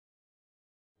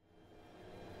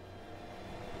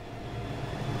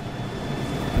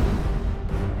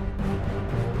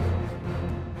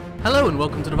Hello and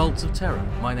welcome to the Vaults of Terra.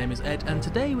 My name is Ed and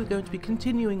today we're going to be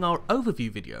continuing our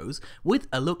overview videos with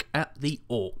a look at the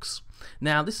Orks.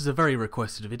 Now this is a very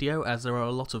requested video as there are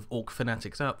a lot of Ork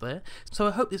fanatics out there, so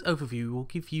I hope this overview will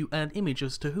give you an image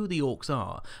as to who the Orks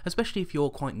are, especially if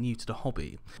you're quite new to the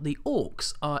hobby. The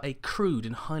Orks are a crude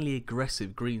and highly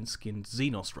aggressive green-skinned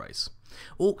Xenos race.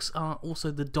 Orks are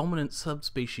also the dominant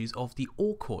subspecies of the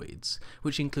Orkoids,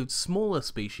 which includes smaller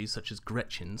species such as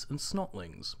Gretchins and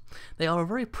Snotlings. They are a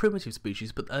very primitive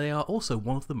species, but they are also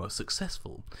one of the most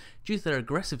successful. Due to their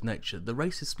aggressive nature, the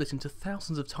race is split into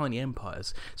thousands of tiny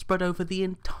empires, spread over the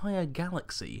entire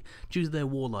galaxy due to their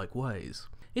warlike ways.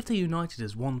 If they united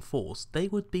as one force, they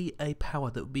would be a power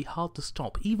that would be hard to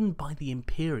stop even by the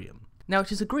Imperium. Now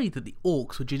it is agreed that the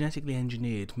Orks were genetically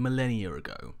engineered millennia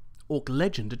ago. Ork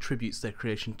legend attributes their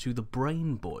creation to the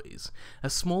Brain Boys, a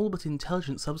small but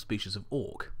intelligent subspecies of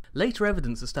Ork. Later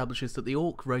evidence establishes that the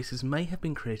Ork races may have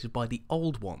been created by the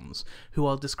Old Ones, who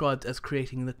are described as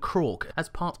creating the Krork as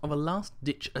part of a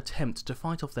last-ditch attempt to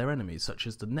fight off their enemies such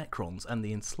as the Necrons and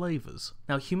the Enslavers.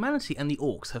 Now humanity and the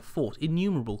Orks have fought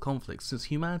innumerable conflicts since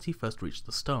humanity first reached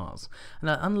the stars, and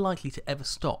are unlikely to ever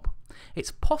stop.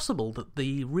 It's possible that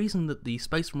the reason that the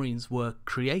Space Marines were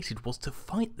created was to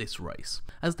fight this race,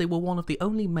 as they were one of the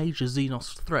only major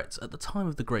Xenos threats at the time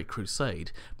of the Great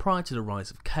Crusade, prior to the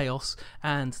rise of Chaos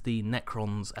and the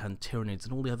Necrons and Tyranids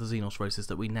and all the other Xenos races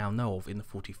that we now know of in the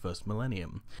 41st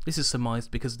millennium. This is surmised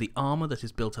because the armour that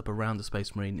is built up around the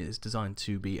Space Marine is designed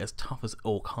to be as tough as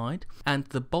Ork hide, and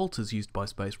the bolters used by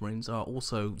Space Marines are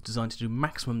also designed to do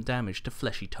maximum damage to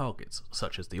fleshy targets,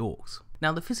 such as the Orks.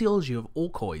 Now the physiology of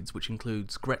Orkoids, which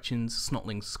includes Gretchins,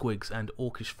 Snotlings, Squigs and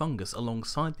Orkish fungus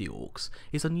alongside the Orks,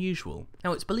 is unusual.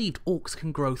 Now it's believed Orks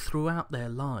can grow throughout their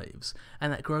lives,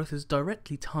 and that growth is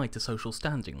directly tied to social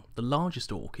standing. The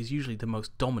largest Ork is usually the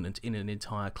most dominant in an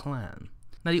entire clan.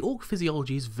 Now the Ork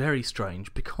physiology is very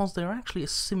strange because they're actually a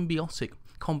symbiotic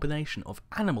combination of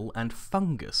animal and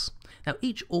fungus. Now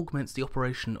each augments the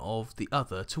operation of the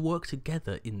other to work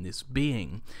together in this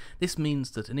being. This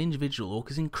means that an individual Ork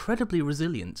is incredibly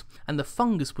resilient, and the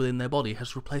fungus within their body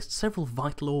has replaced several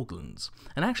vital organs,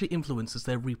 and actually influences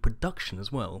their reproduction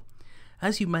as well.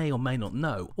 As you may or may not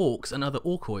know, Orks and other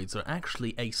Orkoids are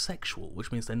actually asexual,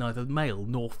 which means they're neither male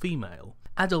nor female.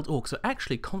 Adult Orks are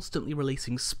actually constantly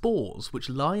releasing spores which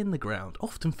lie in the ground,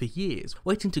 often for years,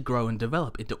 waiting to grow and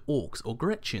develop into Orks or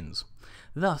Gretchins.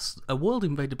 Thus, a world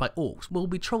invaded by Orks will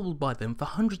be troubled by them for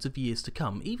hundreds of years to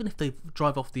come, even if they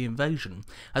drive off the invasion,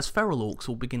 as feral Orks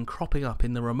will begin cropping up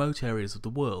in the remote areas of the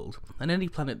world, and any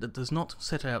planet that does not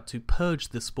set out to purge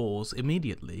the spores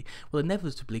immediately will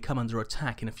inevitably come under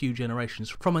attack in a few generations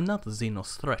from another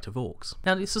Xenos threat of Orks.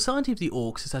 Now the society of the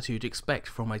Orks is as you'd expect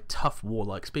from a tough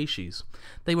warlike species.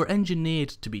 They were engineered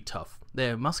to be tough.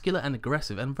 They're muscular and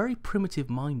aggressive and very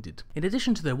primitive-minded. In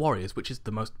addition to their warriors, which is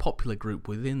the most popular group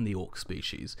within the Ork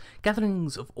species,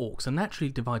 gatherings of Orks are naturally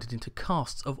divided into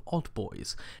castes of odd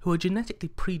boys, who are genetically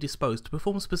predisposed to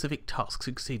perform specific tasks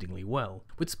exceedingly well,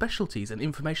 with specialties and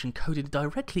information coded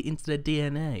directly into their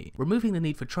DNA, removing the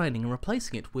need for training and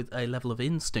replacing it with a level of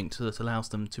instinct that allows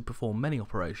them to perform many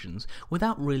operations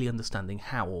without really understanding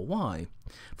how or why.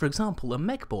 For example, a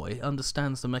mech boy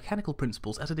understands the mechanical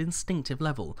principles at an instinctive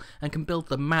level, and can build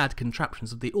the mad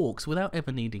contraptions of the Orks without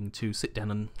ever needing to sit down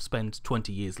and spend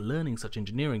 20 years learning such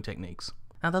engineering techniques.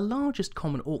 Now the largest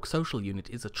common Ork social unit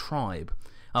is a tribe,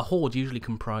 a horde usually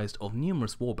comprised of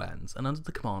numerous warbands and under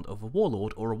the command of a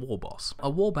warlord or a warboss.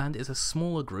 A warband is a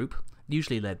smaller group,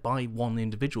 usually led by one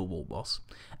individual warboss,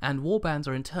 and warbands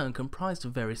are in turn comprised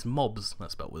of various mobs,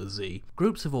 that's spelled with a Z,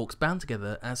 groups of Orks bound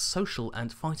together as social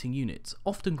and fighting units,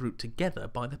 often grouped together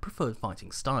by their preferred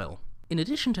fighting style. In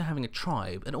addition to having a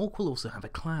tribe, an Ork will also have a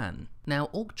clan. Now,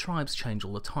 Ork tribes change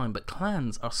all the time, but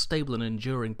clans are stable and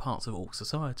enduring parts of Ork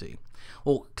society.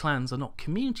 Ork clans are not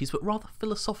communities, but rather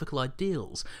philosophical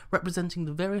ideals, representing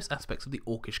the various aspects of the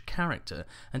Orkish character,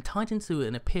 and tied into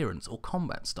an appearance or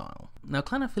combat style. Now,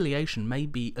 clan affiliation may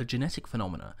be a genetic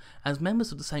phenomena, as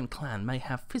members of the same clan may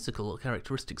have physical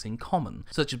characteristics in common,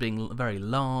 such as being very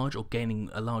large, or gaining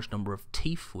a large number of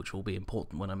teeth, which will be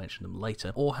important when I mention them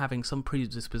later, or having some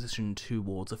predisposition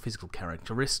towards a physical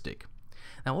characteristic.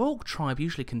 Now, an Ork tribe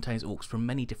usually contains Orks from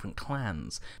many different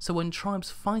clans, so when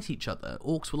tribes fight each other,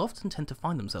 Orks will often tend to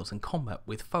find themselves in combat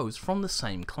with foes from the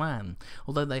same clan,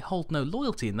 although they hold no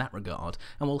loyalty in that regard,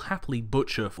 and will happily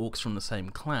butcher Orks from the same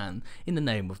clan in the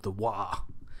name of the Wa.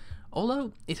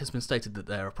 Although it has been stated that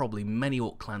there are probably many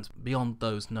Ork clans beyond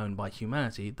those known by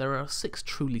humanity, there are 6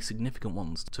 truly significant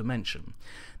ones to mention.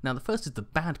 Now the first is the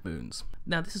Bad Moons.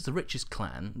 Now this is the richest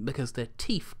clan because their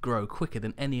teeth grow quicker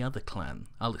than any other clan.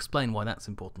 I'll explain why that's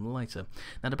important later.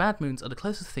 Now the Bad Moons are the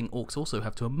closest thing Orks also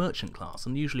have to a merchant class,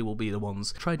 and usually will be the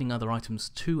ones trading other items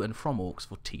to and from Orks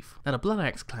for teeth. Now the Blood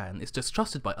Axe clan is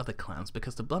distrusted by other clans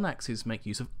because the Blood Axes make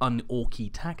use of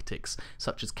un-Orky tactics,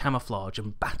 such as camouflage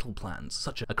and battle plans.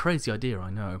 Such a crazy idea,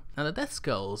 I know. Now the Death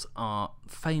Skulls are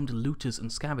famed looters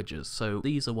and scavengers, so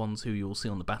these are ones who you'll see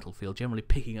on the battlefield, generally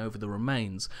picking over the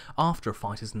remains after a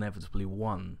fight is inevitably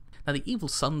won. Now the Evil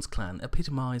Sons clan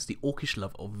epitomise the Orkish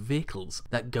love of vehicles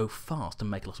that go fast and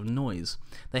make a lot of noise.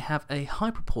 They have a high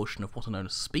proportion of what are known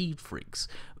as speed freaks,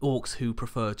 Orks who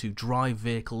prefer to drive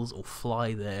vehicles or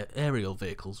fly their aerial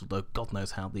vehicles, although God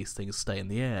knows how these things stay in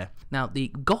the air. Now the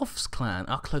Goths clan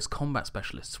are close combat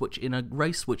specialists, which in a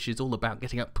race which is all about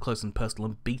getting up close and personal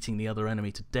and beating the other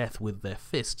enemy to death with their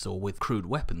fists or with crude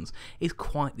weapons, is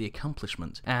quite the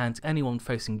accomplishment, and anyone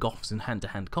facing Goths in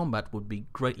hand-to-hand combat would be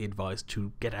greatly advised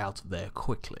to get out of there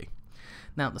quickly.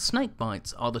 Now, the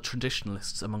Snakebites are the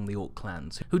traditionalists among the Orc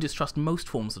clans, who distrust most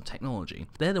forms of technology.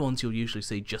 They're the ones you'll usually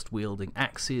see just wielding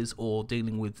axes or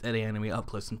dealing with any enemy up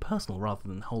close and personal rather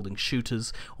than holding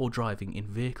shooters or driving in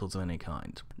vehicles of any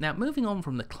kind. Now, moving on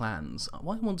from the clans, I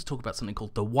want to talk about something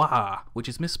called the Wah, which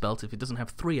is misspelt if it doesn't have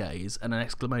 3 A's and an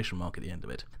exclamation mark at the end of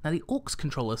it. Now, the Orcs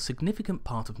control a significant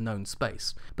part of known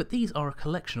space, but these are a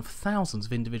collection of thousands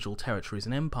of individual territories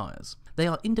and empires. They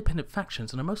are independent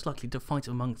factions and are most likely to fight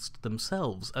amongst themselves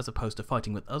as opposed to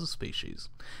fighting with other species.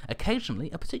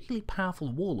 Occasionally, a particularly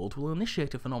powerful warlord will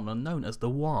initiate a phenomenon known as the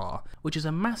War, which is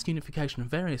a mass unification of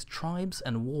various tribes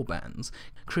and warbands,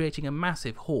 creating a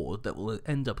massive horde that will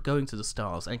end up going to the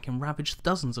stars and can ravage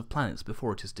dozens of planets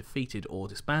before it is defeated or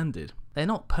disbanded. They are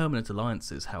not permanent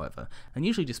alliances, however, and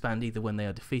usually disband either when they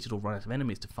are defeated or run out of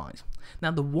enemies to fight.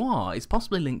 Now, the War is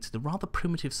possibly linked to the rather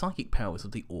primitive psychic powers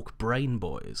of the Orc Brain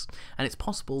Boys, and it's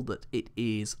possible that it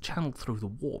is channeled through the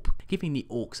warp, giving the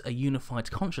Orcs a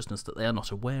unified consciousness that they are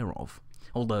not aware of.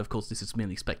 Although, of course, this is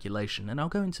merely speculation, and I'll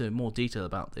go into more detail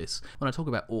about this when I talk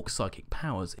about Orc psychic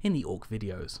powers in the Orc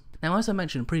videos. Now, as I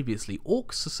mentioned previously,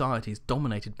 Orc society is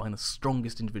dominated by the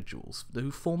strongest individuals, who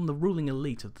form the ruling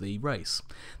elite of the race.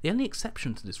 The only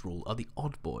exception to this rule are the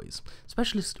Odd Boys,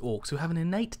 specialist Orcs who have an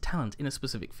innate talent in a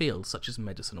specific field, such as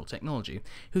medicine or technology,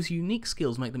 whose unique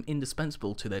skills make them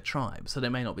indispensable to their tribe, so they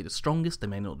may not be the strongest, they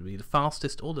may not be the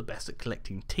fastest, or the best at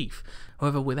collecting teeth.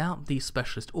 However, without these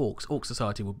specialist Orcs, Orc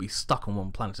society would be stuck on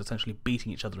one planet, essentially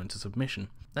beating each other into submission.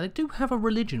 Now, they do have a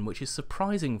religion which is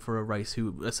surprising for a race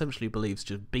who essentially believes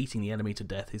just beating the enemy to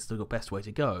death is the best way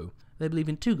to go. They believe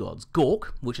in 2 gods,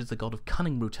 Gork, which is the god of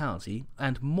cunning brutality,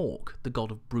 and Mork, the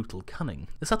god of brutal cunning.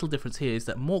 The subtle difference here is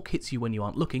that Mork hits you when you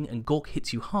aren't looking, and Gork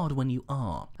hits you hard when you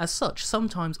are. As such,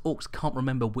 sometimes Orcs can't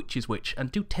remember which is which,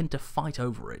 and do tend to fight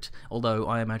over it, although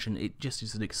I imagine it just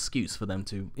is an excuse for them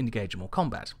to engage in more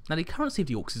combat. Now, the currency of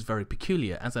the Orcs is very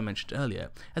peculiar, as I mentioned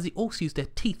earlier, as the Orcs use their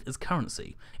teeth as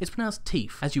currency. It's pronounced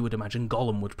teeth, as you would imagine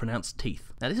Gollum would pronounce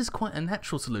teeth. Now, this is quite a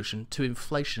natural solution to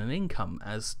inflation and income,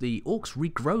 as the Orcs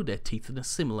regrow their teeth in a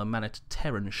similar manner to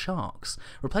Terran sharks,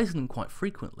 replacing them quite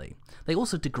frequently. They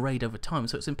also degrade over time,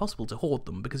 so it's impossible to hoard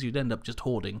them because you'd end up just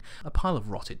hoarding a pile of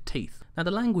rotted teeth. Now,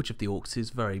 the language of the Orcs is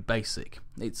very basic.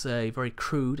 It's very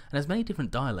crude and has many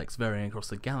different dialects varying across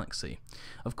the galaxy.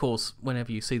 Of course,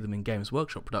 whenever you see them in Games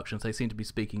Workshop productions, they seem to be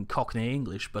speaking Cockney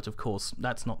English, but of course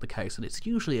that's not the case, and it's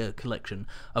usually a collection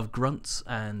of grunts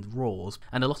and roars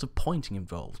and a lot of pointing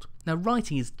involved. Now,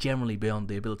 writing is generally beyond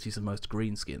the abilities of most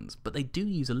greenskins, but they do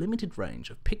use a limited range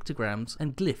of pictograms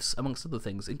and glyphs, amongst other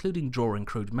things, including drawing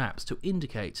crude maps to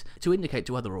indicate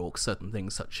to other Orcs certain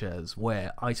things such as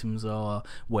where items are,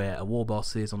 where a war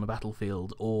boss is on the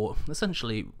battlefield, or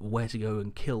essentially where to go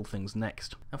and kill things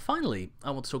next. And finally, I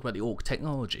want to talk about the Orc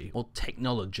technology, or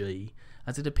technology,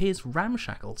 as it appears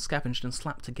ramshackle, scavenged and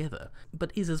slapped together,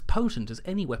 but is as potent as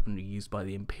any weaponry used by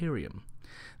the Imperium.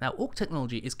 Now, Orc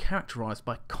technology is characterised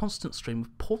by a constant stream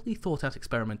of poorly thought out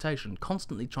experimentation,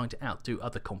 constantly trying to outdo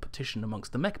other competition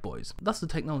amongst the mech boys. Thus, the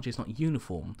technology is not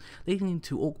uniform, leading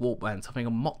to Orc warbands having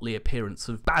a motley appearance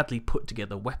of badly put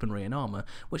together weaponry and armour,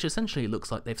 which essentially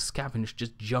looks like they've scavenged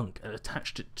just junk and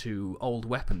attached it to old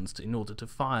weapons in order to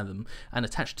fire them, and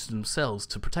attached to themselves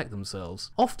to protect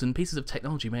themselves. Often, pieces of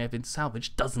technology may have been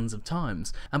salvaged dozens of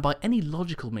times, and by any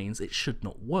logical means it should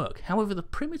not work. However, the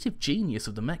primitive genius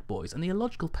of the mech boys and the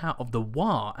technological power of the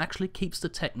War actually keeps the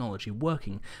technology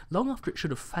working long after it should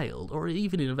have failed, or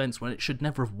even in events when it should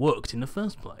never have worked in the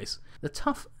first place. The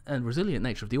tough and resilient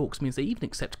nature of the Orks means they even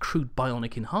accept crude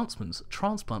bionic enhancements,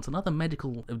 transplants and other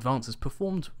medical advances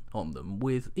performed on them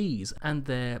with ease, and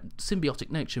their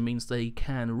symbiotic nature means they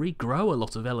can regrow a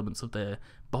lot of elements of their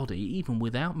body even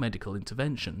without medical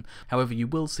intervention. However, you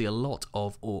will see a lot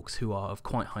of Orks who are of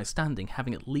quite high standing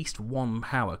having at least one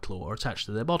power claw attached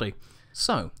to their body.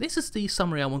 So, this is the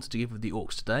summary I wanted to give of the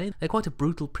Orks today. They're quite a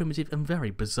brutal, primitive and very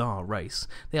bizarre race.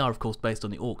 They are of course based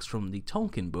on the Orks from the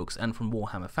Tolkien books and from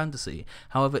Warhammer Fantasy.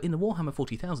 However, in the Warhammer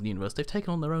 40,000 universe they've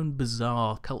taken on their own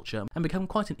bizarre culture and become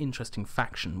quite an interesting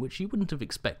faction, which you wouldn't have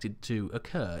expected to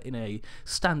occur in a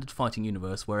standard fighting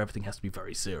universe where everything has to be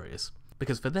very serious.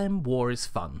 Because for them, war is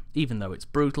fun. Even though it's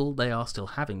brutal, they are still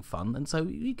having fun, and so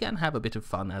you can have a bit of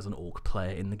fun as an Ork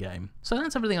player in the game. So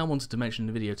that's everything I wanted to mention in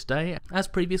the video today. As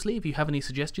previously, if you have any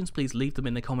suggestions, please leave them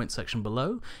in the comments section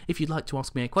below. If you'd like to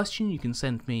ask me a question, you can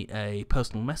send me a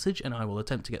personal message and I will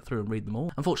attempt to get through and read them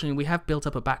all. Unfortunately, we have built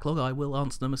up a backlog. I will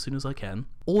answer them as soon as I can.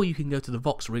 Or you can go to the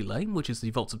Vox Relay, which is the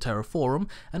Vaults of Terra forum,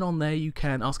 and on there you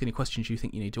can ask any questions you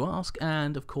think you need to ask,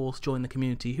 and of course join the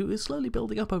community who is slowly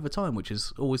building up over time, which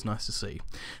is always nice to see.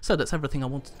 So that's everything I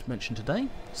wanted to mention today.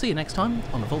 See you next time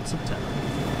on the Vaults of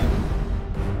Terra.